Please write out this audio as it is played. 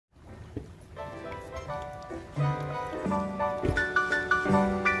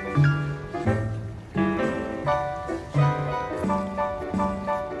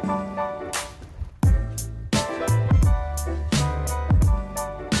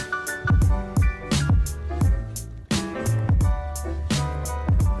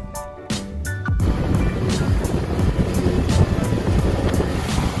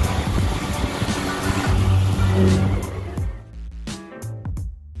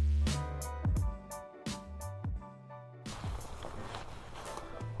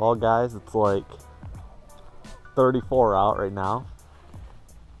Well guys, it's like 34 out right now.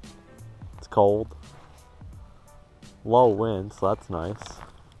 It's cold. Low wind, so that's nice.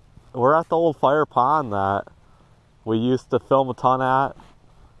 We're at the old fire pond that we used to film a ton at.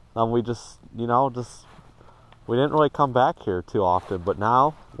 And we just, we didn't really come back here too often, but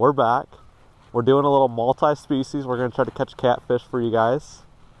now we're back. We're doing a little multi-species. We're gonna try to catch catfish for you guys.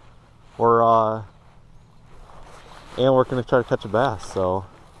 And we're gonna try to catch a bass, so.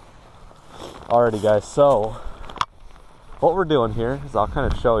 Alrighty guys, so what we're doing here is I'll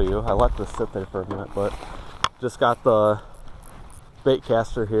kind of show you. I let this sit there for a minute, but just got the bait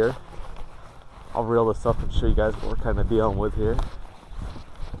caster here. I'll reel this up and show you guys what we're kind of dealing with here.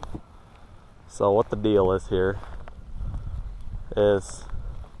 So what the deal is here is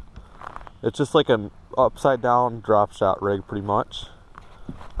it's just like an upside down drop shot rig pretty much.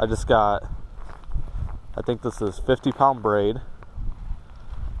 I just got, I think this is 50-pound braid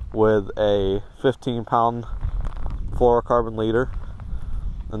with a 15-pound fluorocarbon leader,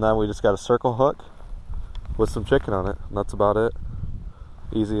 and then we just got a circle hook with some chicken on it, and that's about it.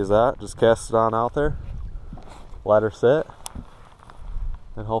 Easy as that. Just cast it on out there, let her sit,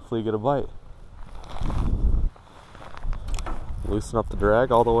 and hopefully you get a bite. Loosen up the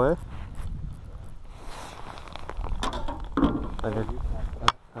drag all the way, and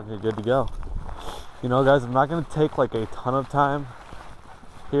you're good to go. You know guys, I'm not going to take like a ton of time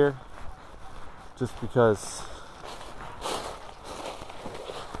here, just because,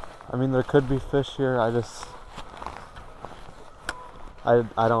 I mean, there could be fish here. I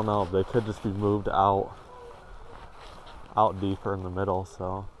don't know. They could just be moved out deeper in the middle.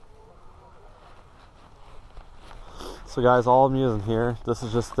 So guys, all I'm using here, this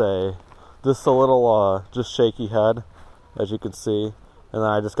is just a little just shaky head, as you can see, and then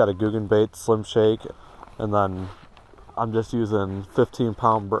I just got a Guggen bait slim shake, and then I'm just using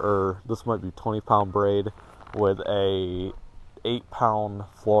 15-pound, or this might be 20-pound braid with a 8-pound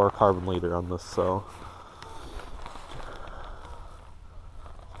fluorocarbon leader on this. So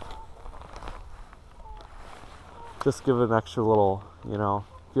just give it an extra little,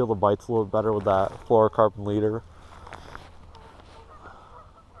 feel the bites a little better with that fluorocarbon leader.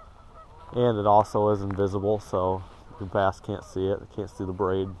 And it also is invisible, so your bass can't see it. They can't see the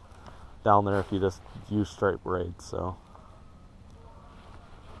braid down there if you just use straight braid. So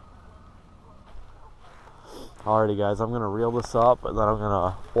alrighty guys, I'm gonna reel this up, and then I'm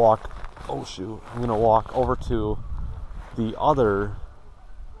gonna walk over to the other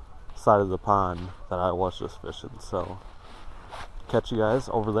side of the pond that I was just fishing. So catch you guys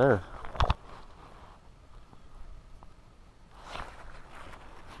over there.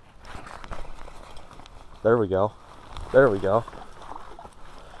 There we go. There we go.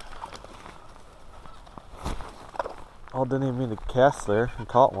 Oh, didn't even mean to cast there and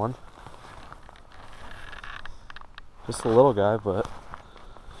caught one. Just a little guy, but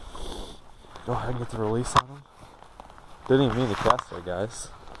go ahead and get the release on him. Didn't even mean to cast there, guys.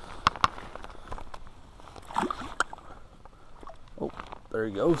 Oh, there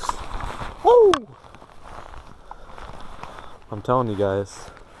he goes. Woo! I'm telling you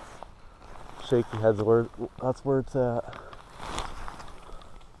guys, shaky heads, that's where it's at.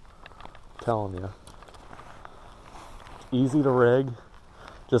 I'm telling you. Easy to rig.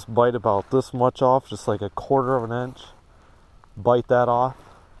 Just bite about this much off, just like a 1/4 of an inch. Bite that off,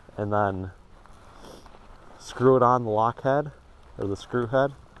 and then screw it on the lock head, or the screw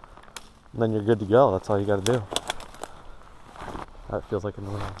head, and then you're good to go. That's all you gotta do. That feels like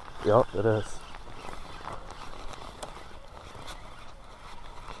another one. Yep, it is.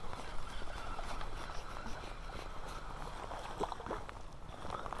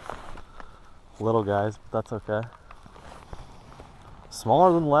 Little guys, but that's okay.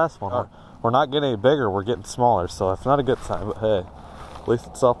 Smaller than the last one. We're not getting any bigger, we're getting smaller, so it's not a good sign, but hey, at least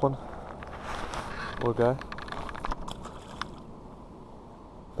it's suppling. Little guy.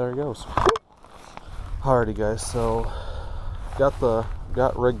 There he goes. Alrighty guys, so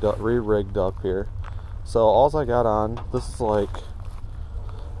got rigged up, re-rigged up here. So all I got on, this is like,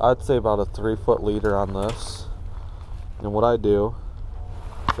 I'd say about a 3-foot leader on this. And what I do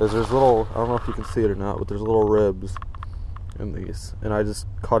is there's little, I don't know if you can see it or not, but there's little ribs in these, and I just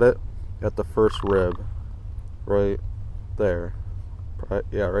cut it at the first rib right there.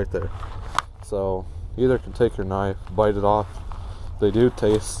 Yeah, right there. So you either can take your knife, bite it off. They do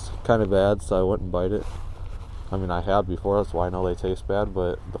taste kind of bad, so I wouldn't bite it. I mean, I had before, that's why I know they taste bad,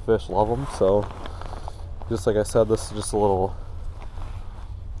 but the fish love them. So just like I said, this is just a little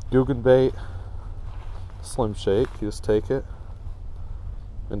Guggen bait slim shake. You just take it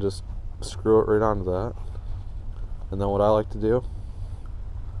and just screw it right onto that. And then what I like to do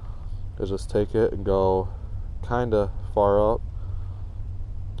is just take it and go kind of far up,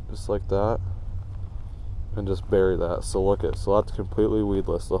 just like that, and just bury that. So look at, so that's completely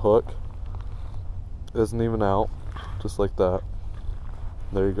weedless. The hook isn't even out, just like that.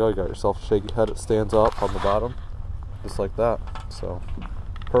 There you go, you got yourself a shaky head. It stands up on the bottom, just like that. So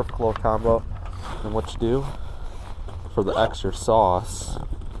perfect little combo. And what you do for the extra sauce,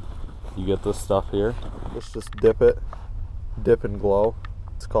 you get this stuff here. Let's just dip it, dip and glow,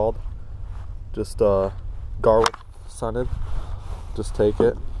 it's called. Just garlic scented. Just take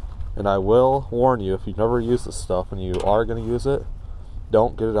it, and I will warn you, if you've never used this stuff and you are going to use it,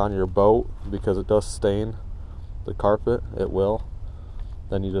 don't get it on your boat because it does stain the carpet. It will.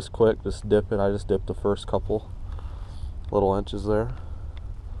 Then you just just dip it. I just dipped the first couple little inches there,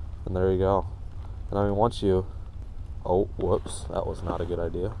 and there you go. And I mean, once you, oh whoops, that was not a good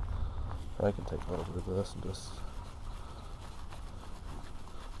idea. I can take a little bit of this and just,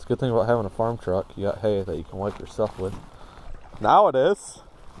 it's a good thing about having a farm truck, you got hay that you can wipe yourself with. Now it is.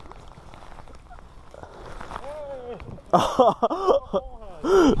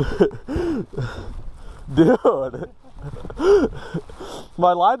 Dude,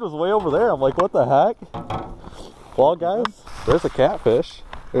 my line was way over there. I'm like, what the heck? Well, guys, there's a catfish.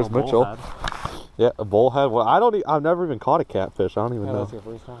 There's Mitchell. Bullhead. Yeah, a bullhead. Well, I've never even caught a catfish. I don't even know. That's your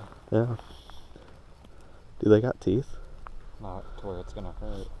first time. Yeah. Do they got teeth? Not to where it's gonna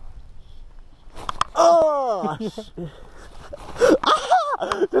hurt. Oh!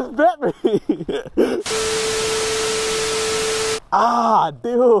 Ah! Just bit me! Ah,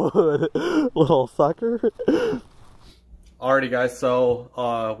 dude! Little sucker. Alrighty, guys,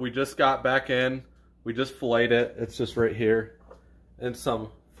 so we just got back in. We just filleted it. It's just right here. And some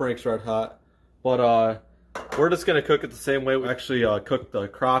Frank's Red Hot. But we're just gonna cook it the same way we actually cooked the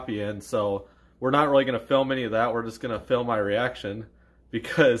crappie in. So we're not really gonna film any of that. We're just gonna film my reaction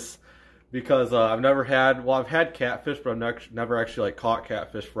because I've never had, well, I've had catfish, but I've never actually like caught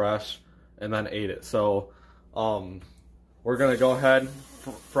catfish fresh and then ate it. So we're gonna go ahead,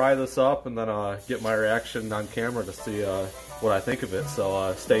 fry this up, and then get my reaction on camera to see what I think of it.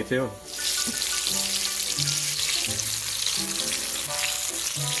 So stay tuned.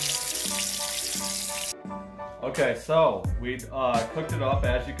 Okay, so we cooked it up,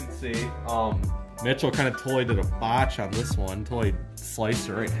 as you can see. Mitchell kind of totally did a botch on this one, totally sliced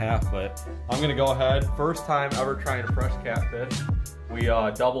it right in half, but I'm gonna go ahead. First time ever trying a fresh catfish. We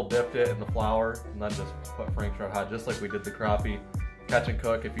double dipped it in the flour and then just put Frank's Red Hot, just like we did the crappie catch and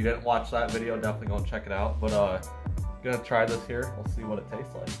cook. If you didn't watch that video, definitely go and check it out. But gonna try this here. We'll see what it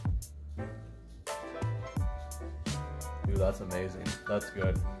tastes like. Dude, that's amazing. That's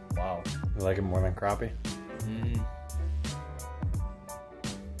good. Wow. You like it more than crappie? Mm.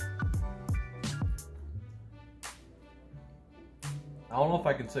 I don't know if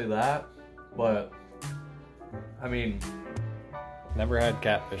I can say that, but I mean, never had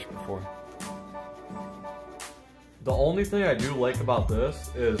catfish before. The only thing I do like about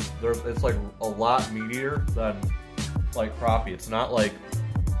this is it's like a lot meatier than like crappie. It's not like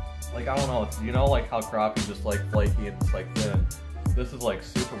I don't know, it's, you know, like how crappie just like flaky and it's like thin. This is like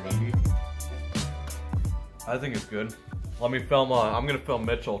super meaty. I think it's good. Let me film, I'm gonna film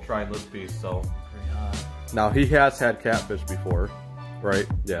Mitchell trying this piece, so. Now he has had catfish before, right?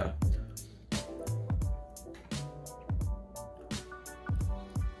 Yeah.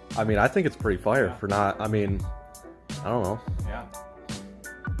 I mean, I think it's pretty fire for not, I mean, I don't know. Yeah.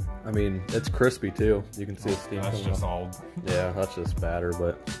 I mean, it's crispy too. You can see the steam. That's just all. Yeah, that's just batter,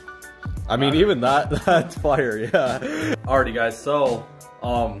 but I mean, even that's fire, yeah. Alrighty, guys, so,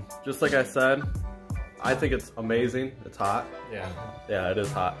 just like I said, I think it's amazing. It's hot. Yeah. Yeah, it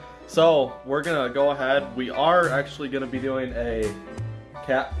is hot. So, we're gonna go ahead. We are actually gonna be doing a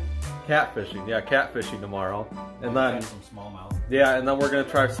catfishing. Yeah, catfishing tomorrow. And then some smallmouth. Yeah, and then we're gonna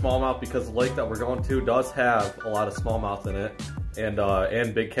try smallmouth because the lake that we're going to does have a lot of smallmouth in it,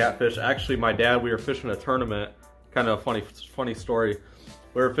 and big catfish. Actually, my dad, we were fishing a tournament. Kind of a funny story.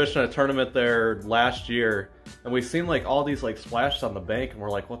 We were fishing a tournament there last year, and we seen like all these like splashes on the bank, and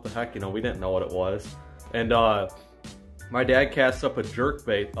we're like, what the heck? You know, we didn't know what it was. And my dad cast up a jerk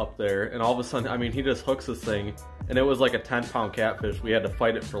bait up there, and all of a sudden, I mean, he just hooks this thing, and it was like a 10-pound catfish. We had to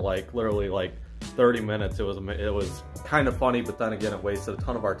fight it for like literally like 30 minutes. It was kind of funny, but then again, it wasted a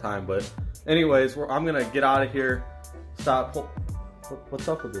ton of our time. But anyways, I'm gonna get out of here. Stop. What's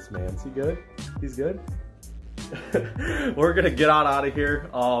up with this man? Is he good? He's good? We're gonna get out of here.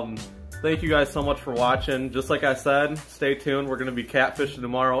 Thank you guys so much for watching. Just like I said, stay tuned. We're gonna be catfishing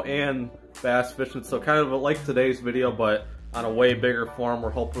tomorrow and bass fishing. So kind of like today's video, but on a way bigger form.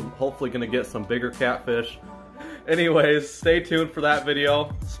 We're hopefully gonna get some bigger catfish. Anyways, stay tuned for that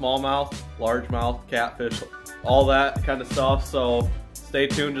video. Smallmouth, largemouth, catfish, all that kind of stuff. So stay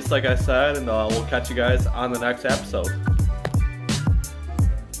tuned, just like I said, and we'll catch you guys on the next episode.